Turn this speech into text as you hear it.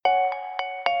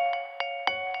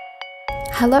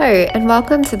Hello, and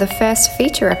welcome to the first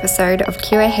feature episode of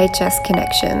QAHS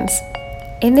Connections.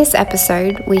 In this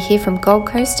episode, we hear from Gold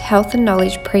Coast Health and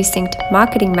Knowledge Precinct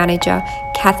Marketing Manager,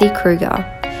 Kathy Kruger.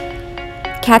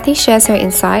 Kathy shares her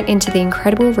insight into the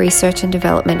incredible research and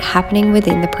development happening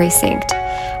within the precinct.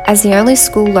 As the only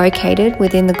school located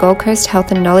within the Gold Coast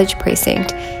Health and Knowledge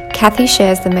Precinct, Kathy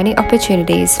shares the many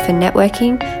opportunities for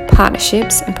networking,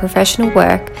 partnerships, and professional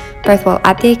work, both while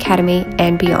at the academy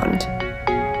and beyond.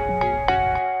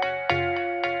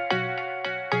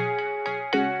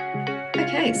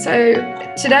 Okay, so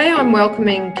today I'm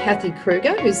welcoming Kathy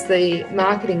Kruger, who's the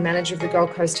Marketing Manager of the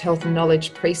Gold Coast Health and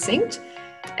Knowledge Precinct.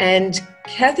 And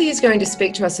Kathy is going to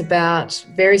speak to us about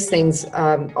various things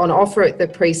on offer at the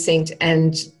precinct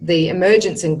and the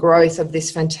emergence and growth of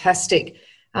this fantastic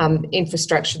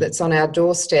infrastructure that's on our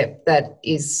doorstep that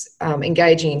is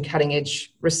engaging in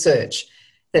cutting-edge research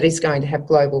that is going to have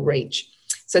global reach.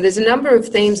 So there's a number of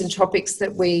themes and topics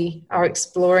that we are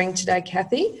exploring today,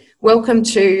 Kathy. Welcome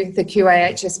to the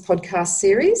QAHS podcast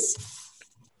series.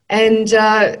 And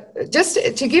just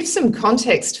to give some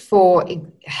context for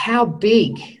how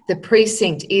big the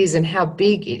precinct is and how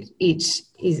big it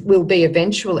will be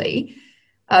eventually,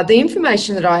 the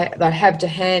information that I have to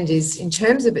hand is, in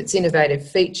terms of its innovative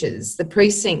features, the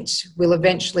precinct will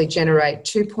eventually generate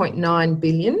 $2.9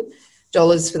 billion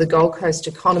for the Gold Coast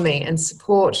economy and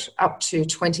support up to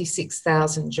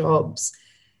 26,000 jobs.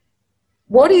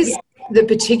 What is the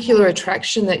particular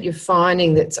attraction that you're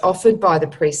finding that's offered by the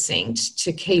precinct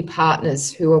to key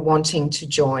partners who are wanting to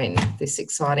join this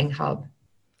exciting hub?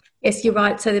 Yes, you're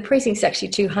right. So the precinct's actually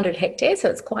 200 hectares, so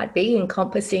it's quite big,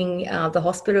 encompassing the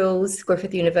hospitals,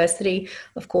 Griffith University,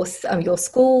 of course, your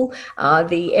school,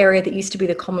 the area that used to be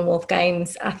the Commonwealth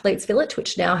Games Athletes Village,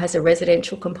 which now has a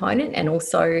residential component, and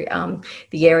also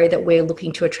the area that we're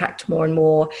looking to attract more and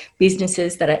more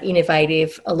businesses that are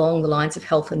innovative along the lines of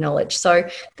health and knowledge. So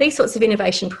these sorts of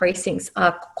innovation precincts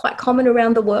are quite common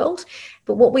around the world.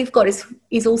 But what we've got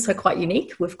is also quite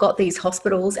unique. We've got these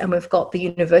hospitals and we've got the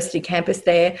university campus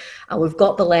there. We've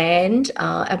got the land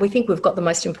and we think we've got the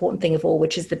most important thing of all,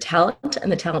 which is the talent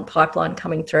and the talent pipeline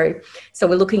coming through. So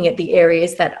we're looking at the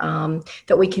areas that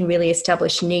we can really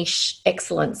establish niche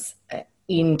excellence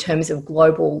in terms of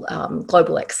global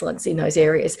excellence in those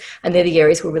areas. And they're the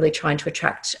areas we're really trying to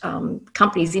attract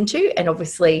companies into, and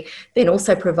obviously then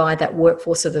also provide that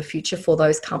workforce of the future for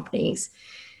those companies.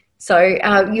 So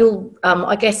you'll,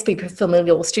 I guess, be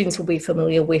familiar, or students will be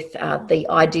familiar with the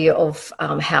idea of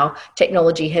how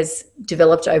technology has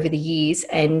developed over the years,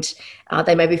 and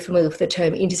they may be familiar with the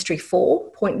term Industry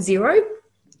 4.0,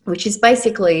 which is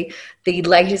basically the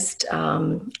latest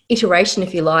iteration,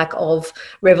 if you like, of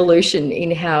revolution in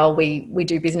how we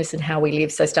do business and how we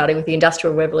live. So starting with the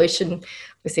Industrial Revolution,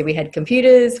 obviously we had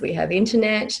computers, we have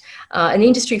internet, and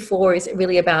Industry 4 is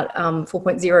really about,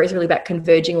 4.0 is really about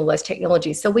converging all those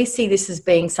technologies. So we see this as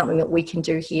being something that we can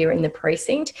do here in the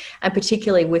precinct, and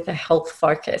particularly with a health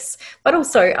focus, but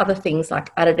also other things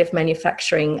like additive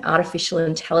manufacturing, artificial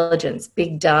intelligence,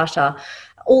 big data,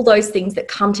 all those things that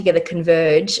come together,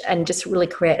 converge, and just really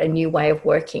create a new way of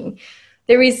working.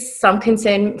 There is some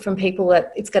concern from people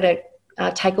that it's going to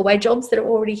take away jobs that are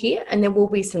already here, and there will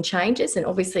be some changes. And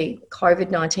obviously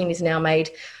COVID-19 has now made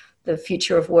the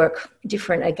future of work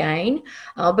different again.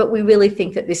 But we really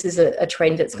think that this is a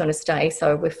trend that's going to stay.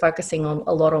 So we're focusing on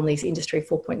a lot on these Industry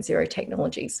 4.0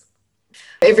 technologies.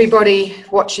 Everybody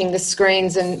watching the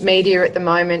screens and media at the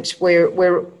moment, we're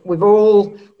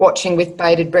all watching with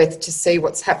bated breath to see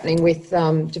what's happening with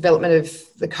development of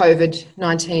the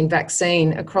COVID-19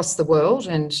 vaccine across the world,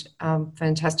 and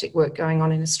fantastic work going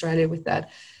on in Australia with that.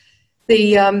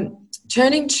 The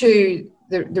turning to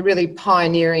the really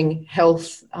pioneering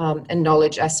health and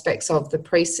knowledge aspects of the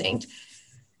precinct,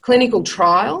 clinical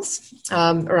trials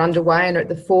are underway and are at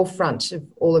the forefront of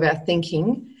all of our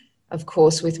thinking. Of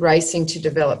course, with racing to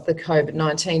develop the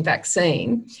COVID-19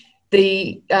 vaccine.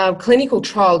 The clinical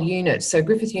trial unit, so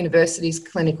Griffith University's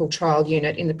clinical trial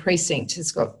unit in the precinct,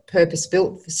 has got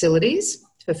purpose-built facilities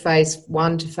for phase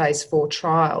 1 to phase 4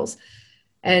 trials.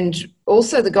 And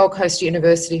also the Gold Coast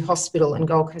University Hospital and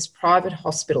Gold Coast private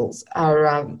hospitals are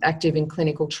active in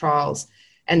clinical trials.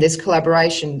 And there's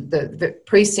collaboration. The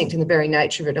precinct and the very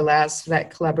nature of it allows for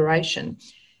that collaboration.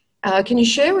 Can you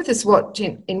share with us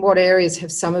in what areas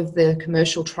have some of the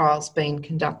commercial trials been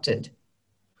conducted?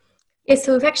 Yes,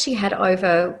 so we've actually had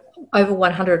over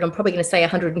 100, I'm probably going to say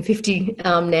 150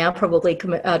 now, probably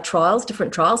trials,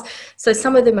 different trials. So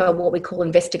some of them are what we call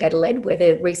investigator-led, where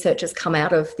the researchers come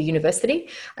out of the university,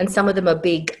 and some of them are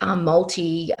big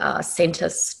multi-centre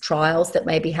trials that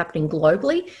may be happening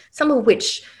globally, some of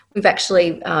which we've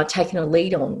actually taken a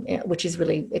lead on, which is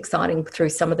really exciting through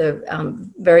some of the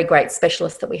very great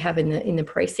specialists that we have in the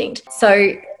precinct.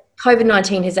 So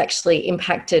COVID-19 has actually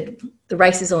impacted the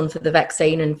races on for the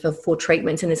vaccine and for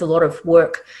treatments, and there's a lot of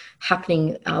work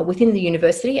happening within the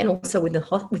university and also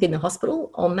within the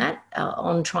hospital on that,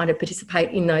 on trying to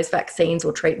participate in those vaccines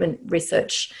or treatment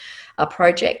research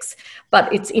projects,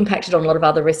 but it's impacted on a lot of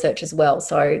other research as well.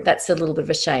 So that's a little bit of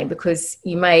a shame, because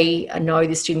you may know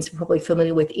the students are probably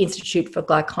familiar with Institute for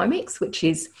Glycomics, which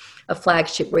is a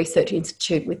flagship research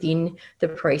institute within the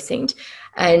precinct.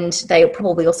 And they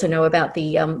probably also know about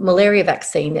the malaria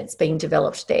vaccine that's being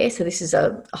developed there. So this is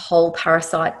a whole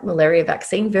parasite malaria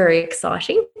vaccine, very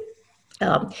exciting.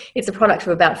 It's a product of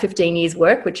about 15 years'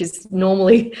 work, which is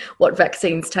normally what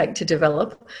vaccines take to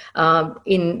develop,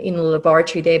 in the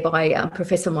laboratory there by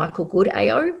Professor Michael Good,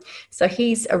 AO. So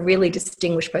he's a really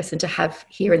distinguished person to have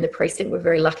here in the precinct. We're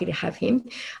very lucky to have him.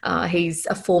 He's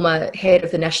a former head of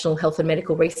the National Health and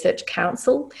Medical Research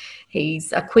Council.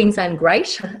 He's a Queensland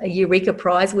Great, a Eureka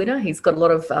Prize winner. He's got a lot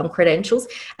of credentials,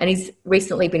 and he's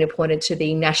recently been appointed to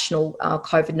the National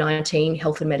COVID-19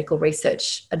 Health and Medical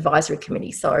Research Advisory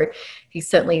Committee. So he's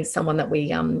certainly someone that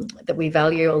we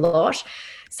value a lot.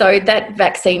 So that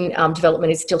vaccine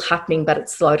development is still happening, but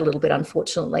it's slowed a little bit,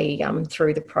 unfortunately,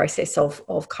 through the process of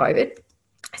COVID.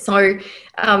 So,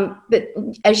 but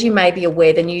as you may be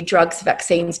aware, the new drugs,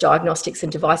 vaccines, diagnostics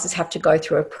and devices have to go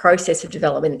through a process of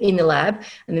development in the lab,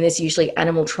 and then there's usually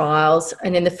animal trials,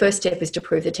 and then the first step is to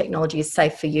prove the technology is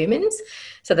safe for humans.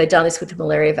 So they've done this with the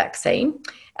malaria vaccine.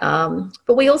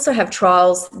 But we also have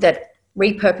trials that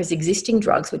repurpose existing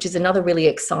drugs, which is another really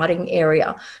exciting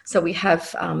area. So we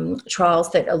have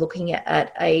trials that are looking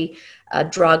at a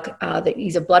drug that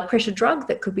is a blood pressure drug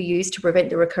that could be used to prevent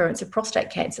the recurrence of prostate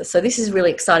cancer. So this is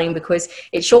really exciting because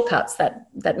it shortcuts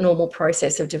that normal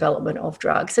process of development of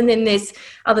drugs. And then there's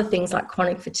other things like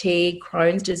chronic fatigue,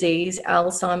 Crohn's disease,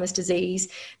 Alzheimer's disease.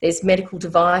 There's medical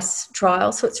device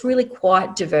trials. So it's really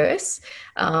quite diverse.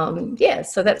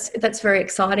 So that's very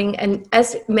exciting. And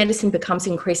as medicine becomes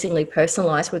increasingly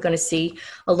personalised, we're going to see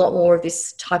a lot more of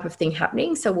this type of thing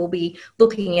happening. So we'll be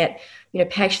looking at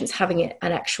patients having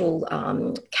an actual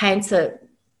cancer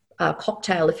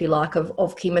cocktail, if you like,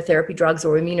 of chemotherapy drugs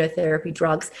or immunotherapy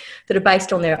drugs that are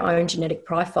based on their own genetic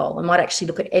profile, and might actually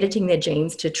look at editing their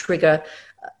genes to trigger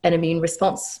an immune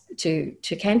response to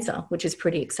cancer, which is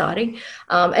pretty exciting.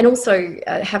 And also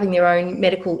having their own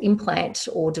medical implant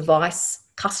or device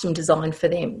custom designed for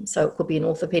them. So it could be an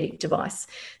orthopedic device.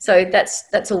 So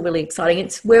that's all really exciting.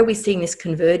 It's where we're seeing this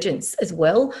convergence as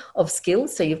well of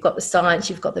skills. So you've got the science,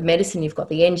 you've got the medicine, you've got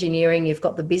the engineering, you've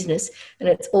got the business, and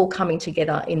it's all coming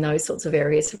together in those sorts of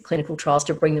areas of clinical trials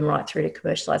to bring them right through to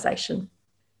commercialisation.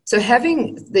 So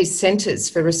having these centres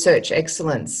for research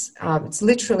excellence, it's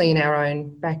literally in our own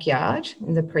backyard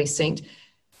in the precinct.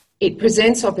 It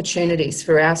presents opportunities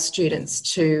for our students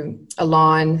to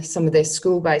align some of their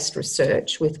school-based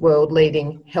research with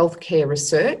world-leading healthcare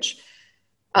research.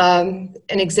 An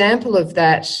example of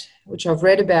that, which I've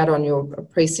read about on your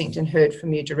precinct and heard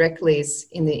from you directly, is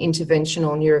in the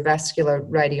interventional neurovascular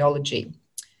radiology.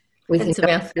 It's a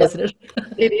mouthful, isn't it?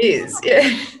 It is,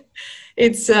 yeah.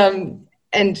 It's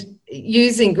and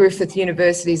using Griffith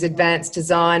University's Advanced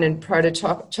Design and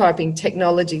Prototyping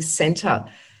Technology Centre.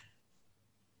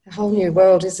 A whole new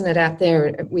world, isn't it, out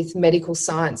there with medical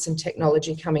science and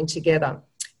technology coming together,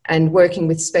 and working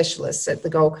with specialists at the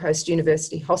Gold Coast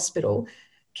University Hospital.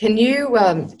 Can you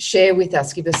share with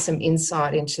us, give us some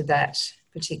insight into that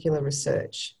particular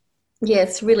research? Yeah,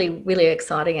 it's really, really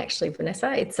exciting, actually,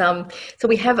 Vanessa. It's so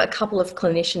we have a couple of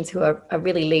clinicians who are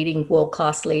really leading,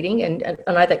 world-class leading, and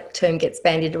I know that term gets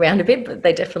bandied around a bit, but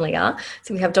they definitely are.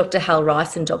 So we have Dr. Hal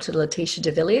Rice and Dr. Letitia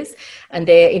de Villiers, and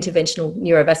they're interventional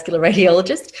neurovascular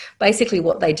radiologists. Basically,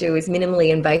 what they do is minimally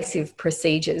invasive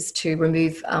procedures to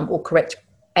remove or correct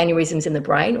aneurysms in the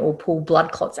brain or pull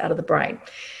blood clots out of the brain.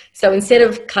 So instead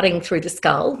of cutting through the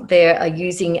skull, they're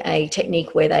using a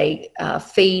technique where they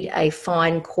feed a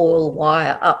fine coil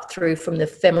wire up through from the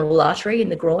femoral artery in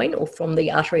the groin or from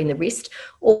the artery in the wrist,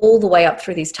 all the way up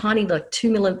through these tiny, like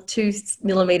 2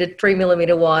 millimetre, 3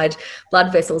 millimetre wide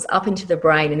blood vessels up into the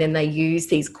brain. And then they use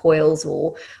these coils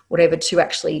or whatever to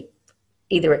actually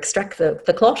either extract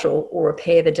the clot or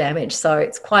repair the damage. So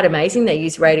it's quite amazing. They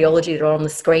use radiology that are on the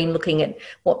screen looking at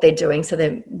what they're doing. So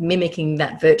they're mimicking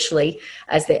that virtually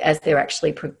as they're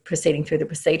actually proceeding through the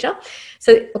procedure.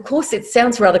 So of course it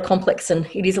sounds rather complex, and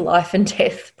it is a life and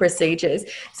death procedures.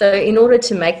 So in order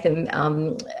to make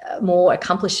them more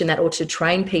accomplished in that, or to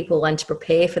train people and to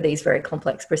prepare for these very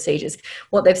complex procedures,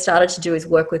 what they've started to do is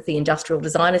work with the industrial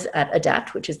designers at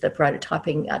ADAPT, which is the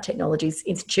Prototyping Technologies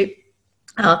Institute.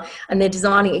 And they're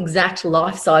designing exact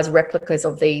life-size replicas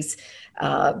of these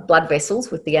blood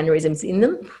vessels with the aneurysms in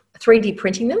them, 3D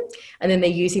printing them, and then they're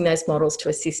using those models to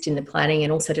assist in the planning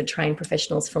and also to train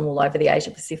professionals from all over the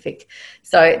Asia Pacific.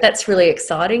 So that's really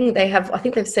exciting. I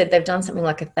think they've said they've done something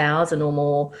like 1,000 or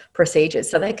more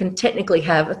procedures, so they can technically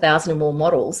have 1,000 or more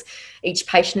models. Each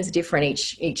patient is different,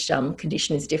 each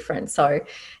condition is different. So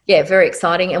yeah, very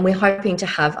exciting. And we're hoping to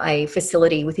have a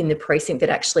facility within the precinct that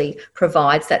actually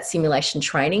provides that simulation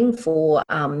training for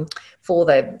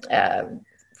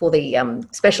the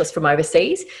specialists from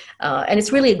overseas. And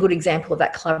it's really a good example of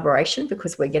that collaboration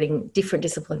because we're getting different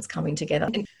disciplines coming together.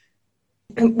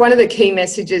 And one of the key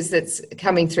messages that's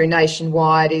coming through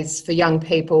nationwide is for young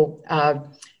people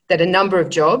that a number of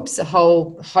jobs, a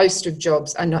whole host of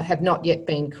jobs have not yet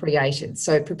been created.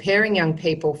 So preparing young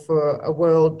people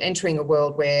for entering a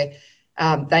world where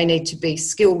they need to be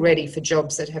skill ready for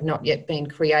jobs that have not yet been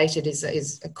created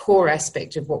is a core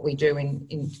aspect of what we do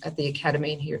at the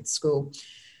academy and here at school.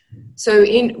 So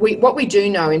what we do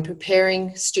know in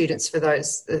preparing students for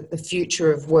the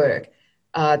future of work,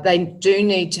 they do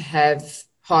need to have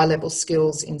high-level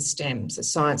skills in STEM, so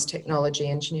science, technology,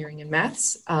 engineering and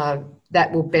maths.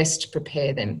 That will best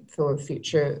prepare them for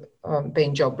future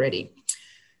being job ready.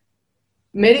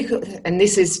 Medical, and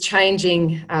this is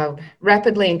changing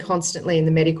rapidly and constantly in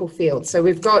the medical field. So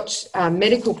we've got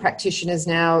medical practitioners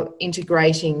now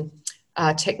integrating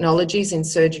technologies in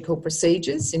surgical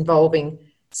procedures involving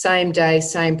same day,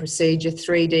 same procedure,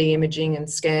 3D imaging and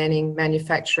scanning,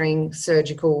 manufacturing,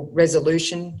 surgical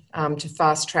resolution to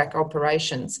fast track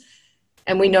operations.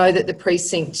 And we know that the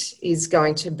precinct is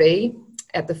going to be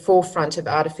at the forefront of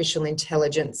artificial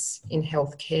intelligence in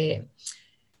healthcare.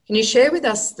 Can you share with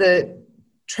us the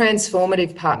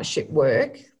transformative partnership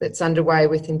work that's underway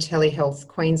with IntelliHealth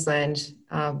Queensland,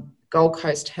 Gold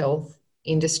Coast Health,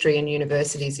 industry and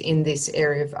universities in this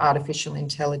area of artificial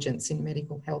intelligence in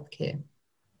medical healthcare?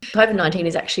 COVID-19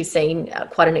 has actually seen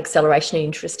quite an acceleration in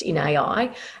interest in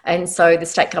AI, and so the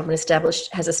state government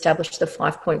has established the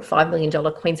 $5.5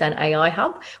 million Queensland AI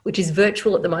Hub, which is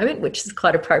virtual at the moment, which is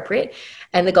quite appropriate,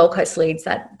 and the Gold Coast leads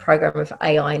that program of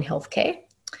AI in healthcare.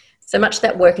 So much of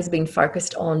that work has been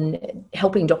focused on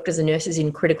helping doctors and nurses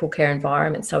in critical care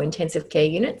environments, so intensive care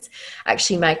units,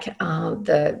 actually make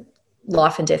the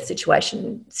life and death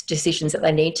decisions that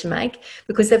they need to make,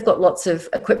 because they've got lots of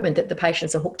equipment that the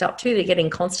patients are hooked up to. They're getting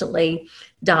constantly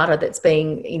data that's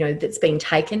being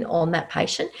taken on that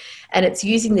patient, and it's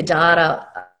using the data,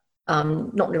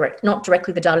 not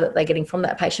directly the data that they're getting from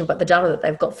that patient, but the data that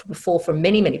they've got before from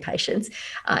many, many patients,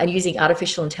 and using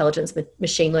artificial intelligence,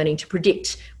 machine learning to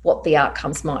predict what the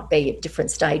outcomes might be at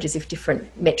different stages if different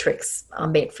metrics are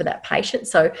met for that patient.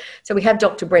 So we have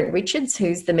Dr. Brent Richards,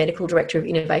 who's the Medical Director of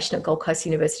Innovation at Gold Coast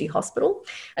University Hospital,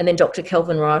 and then Dr.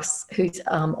 Kelvin Rice, who's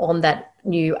on that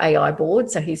new AI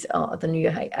board. So he's the new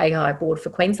AI board for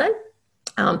Queensland.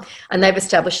 And they've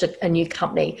established a new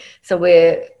company. So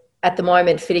we're at the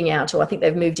moment fitting out, or I think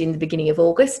they've moved in the beginning of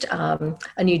August,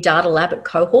 a new data lab at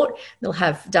Cohort. They'll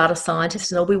have data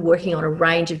scientists and they'll be working on a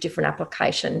range of different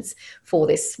applications for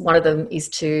this. One of them is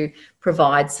to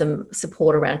provide some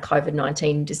support around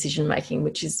COVID-19 decision making,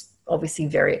 which is obviously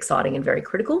very exciting and very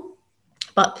critical.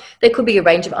 But there could be a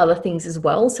range of other things as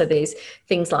well. So there's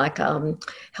things like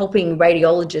helping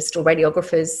radiologists or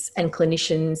radiographers and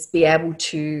clinicians be able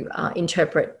to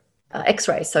interpret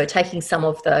X-rays. So taking some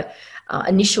of the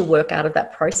initial work out of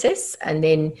that process and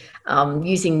then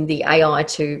using the AI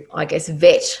to, I guess,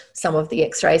 vet some of the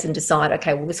X-rays and decide,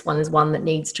 okay, well, this one is one that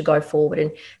needs to go forward,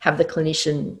 and have the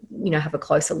clinician, have a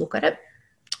closer look at it.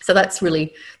 So that's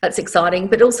exciting,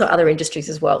 but also other industries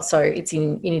as well. So it's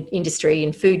in industry,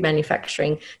 in food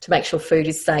manufacturing, to make sure food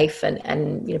is safe,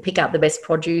 and pick out the best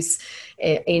produce.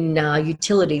 In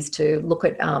utilities, to look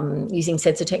at using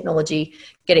sensor technology,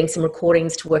 getting some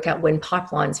recordings to work out when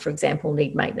pipelines, for example,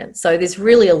 need maintenance. So there's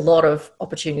really a lot of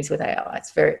opportunities with AI.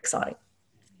 It's very exciting.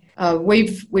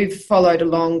 We've followed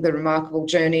along the remarkable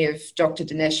journey of Dr.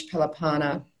 Dinesh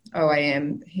Palapana,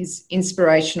 OAM, his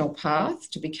inspirational path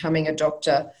to becoming a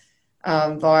doctor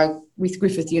with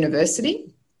Griffith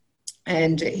University.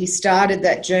 And he started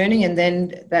that journey, and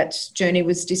then that journey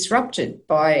was disrupted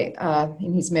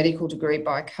in his medical degree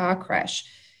by a car crash.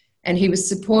 And he was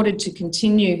supported to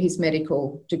continue his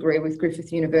medical degree with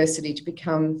Griffith University to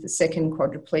become the second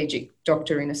quadriplegic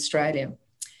doctor in Australia.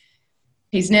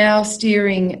 He's now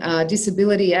steering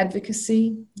disability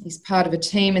advocacy. He's part of a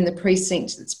team in the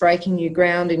precinct that's breaking new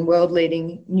ground in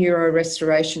world-leading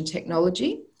neurorestoration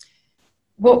technology.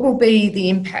 What will be the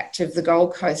impact of the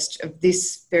Gold Coast of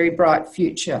this very bright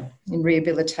future in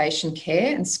rehabilitation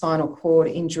care and spinal cord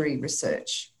injury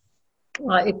research?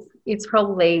 It's it's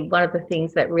probably one of the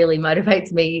things that really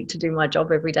motivates me to do my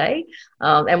job every day.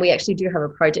 And we actually do have a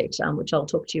project, which I'll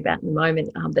talk to you about in a moment,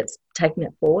 that's taking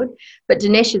it forward. But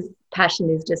Dinesh's passion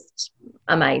is just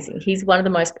amazing. He's one of the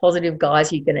most positive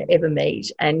guys you're going to ever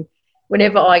meet. And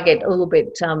whenever I get a little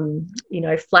bit,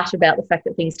 flat about the fact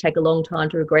that things take a long time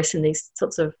to regress in these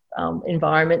sorts of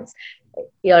environments,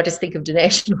 I just think of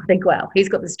Dinesh and I think, wow, he's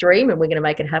got this dream and we're going to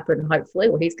make it happen, hopefully,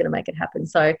 or he's going to make it happen.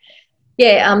 So,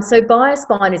 so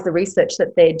BioSpine is the research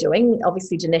that they're doing.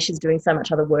 Obviously, Dinesh is doing so much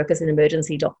other work as an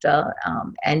emergency doctor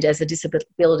and as a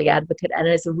disability advocate and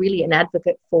as an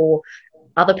advocate for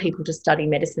other people to study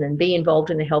medicine and be involved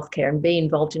in the healthcare and be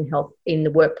involved in health in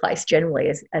the workplace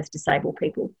generally as disabled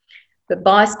people. But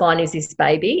BioSpine is his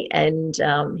baby, and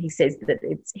he says that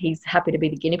he's happy to be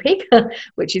the guinea pig,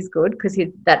 which is good because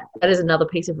that is another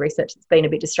piece of research that's been a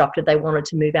bit disrupted. They wanted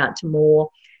to move out to more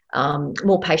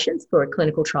patients for a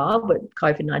clinical trial, but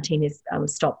COVID-19 has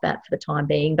stopped that for the time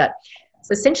being. But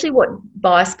so essentially what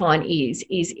BioSpine is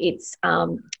it's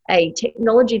a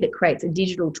technology that creates a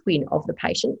digital twin of the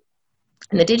patient.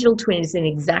 And the digital twin is an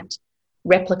exact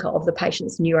replica of the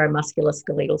patient's neuromuscular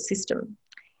skeletal system.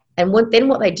 And what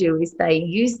they do is they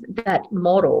use that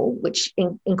model, which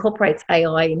incorporates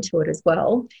AI into it as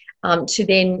well, to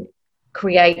then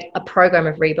create a program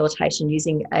of rehabilitation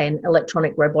using an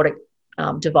electronic robotic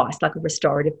device, like a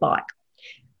restorative bike.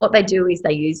 What they do is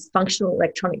they use functional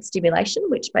electronic stimulation,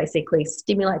 which basically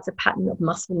stimulates a pattern of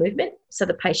muscle movement so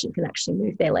the patient can actually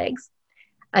move their legs.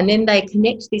 And then they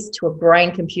connect this to a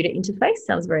brain-computer interface.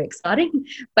 Sounds very exciting.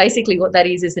 Basically, what that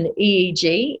is an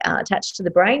EEG attached to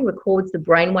the brain, records the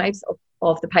brain waves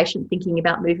of the patient thinking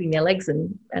about moving their legs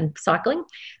and cycling.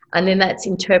 And then that's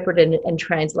interpreted and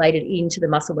translated into the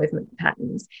muscle movement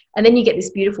patterns. And then you get this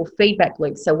beautiful feedback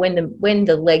loop. So when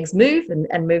the legs move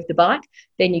and move the bike,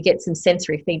 then you get some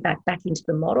sensory feedback back into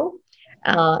the model.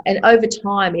 And over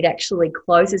time, it actually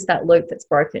closes that loop that's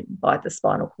broken by the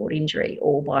spinal cord injury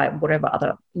or by whatever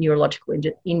other neurological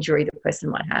injury the person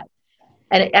might have.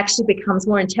 And it actually becomes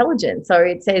more intelligent. So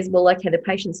it says, well, okay, the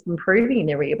patient's improving in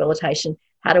their rehabilitation.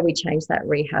 How do we change that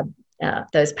rehab,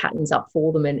 those patterns up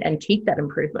for them and keep that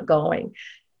improvement going?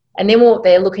 And then what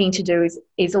they're looking to do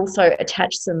is also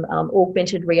attach some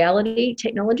augmented reality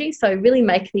technology. So really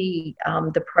make the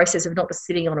process of not just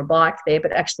sitting on a bike there,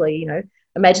 but actually,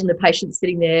 imagine the patient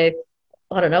sitting there,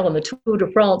 I don't know, on the Tour de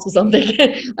France or something,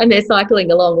 and they're cycling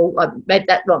along.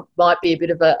 That might be a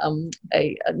bit of a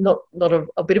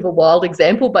bit of a wild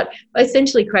example, but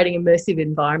essentially creating an immersive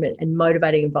environment and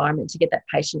motivating environment to get that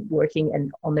patient working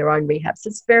and on their own rehab. So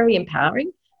it's very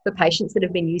empowering for patients that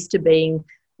have been used to being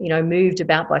moved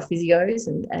about by physios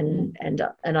and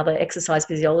other exercise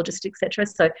physiologists, etc.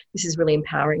 So this is really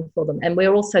empowering for them. And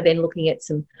we're also then looking at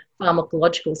some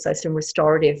pharmacological, so some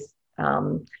restorative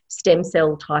stem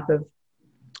cell type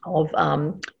of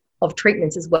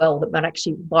treatments as well that might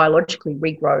actually biologically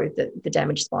regrow the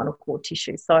damaged spinal cord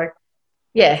tissue. So,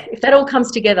 yeah, if that all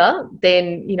comes together,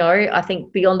 then, I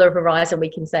think beyond the horizon we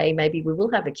can say maybe we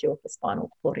will have a cure for spinal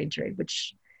cord injury,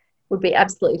 which would be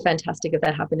absolutely fantastic if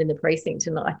that happened in the precinct.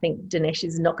 And I think Dinesh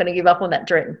is not going to give up on that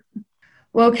dream.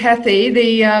 Well, Kathy,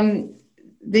 the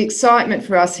excitement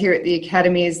for us here at the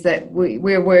Academy is that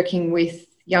we're working with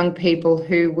young people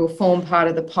who will form part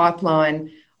of the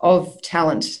pipeline of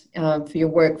talent for your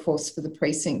workforce for the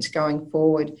precinct going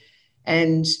forward.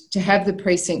 And to have the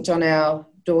precinct on our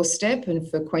doorstep and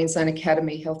for Queensland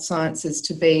Academy Health Sciences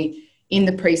to be in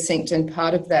the precinct and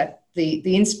part of that,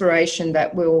 the inspiration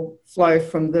that will flow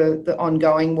from the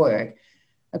ongoing work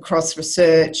across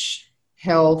research,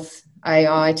 health,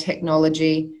 AI,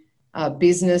 technology,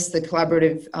 business, the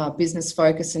collaborative business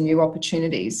focus and new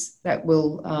opportunities that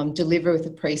will deliver with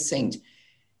the precinct.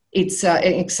 It's an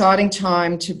exciting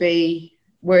time to be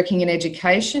working in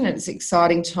education, and it's an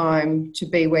exciting time to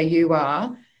be where you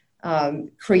are,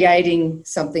 creating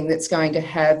something that's going to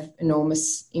have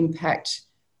enormous impact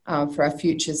for our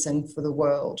futures and for the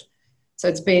world. So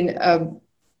it's been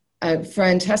a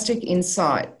fantastic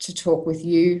insight to talk with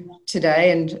you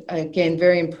today, and again,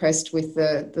 very impressed with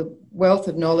the wealth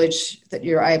of knowledge that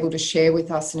you're able to share with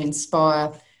us and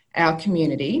inspire our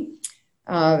community.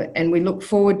 And we look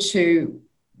forward to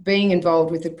being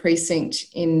involved with the precinct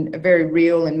in a very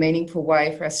real and meaningful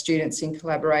way for our students in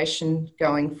collaboration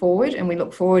going forward. And we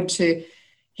look forward to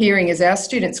hearing as our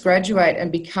students graduate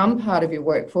and become part of your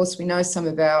workforce. We know some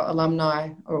of our alumni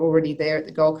are already there at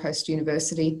the Gold Coast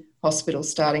University Hospital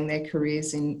starting their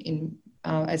careers in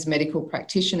as medical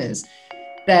practitioners.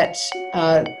 That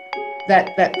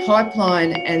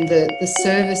pipeline and the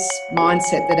service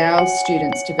mindset that our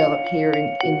students develop here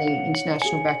in the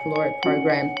International Baccalaureate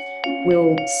program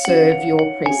will serve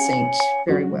your precinct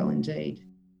very well indeed.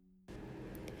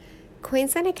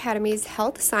 Queensland Academy's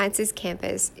Health Sciences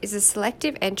campus is a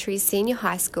selective entry senior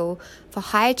high school for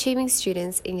high achieving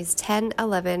students in years 10,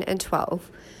 11 and 12.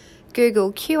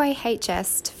 Google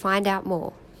QAHS to find out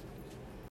more.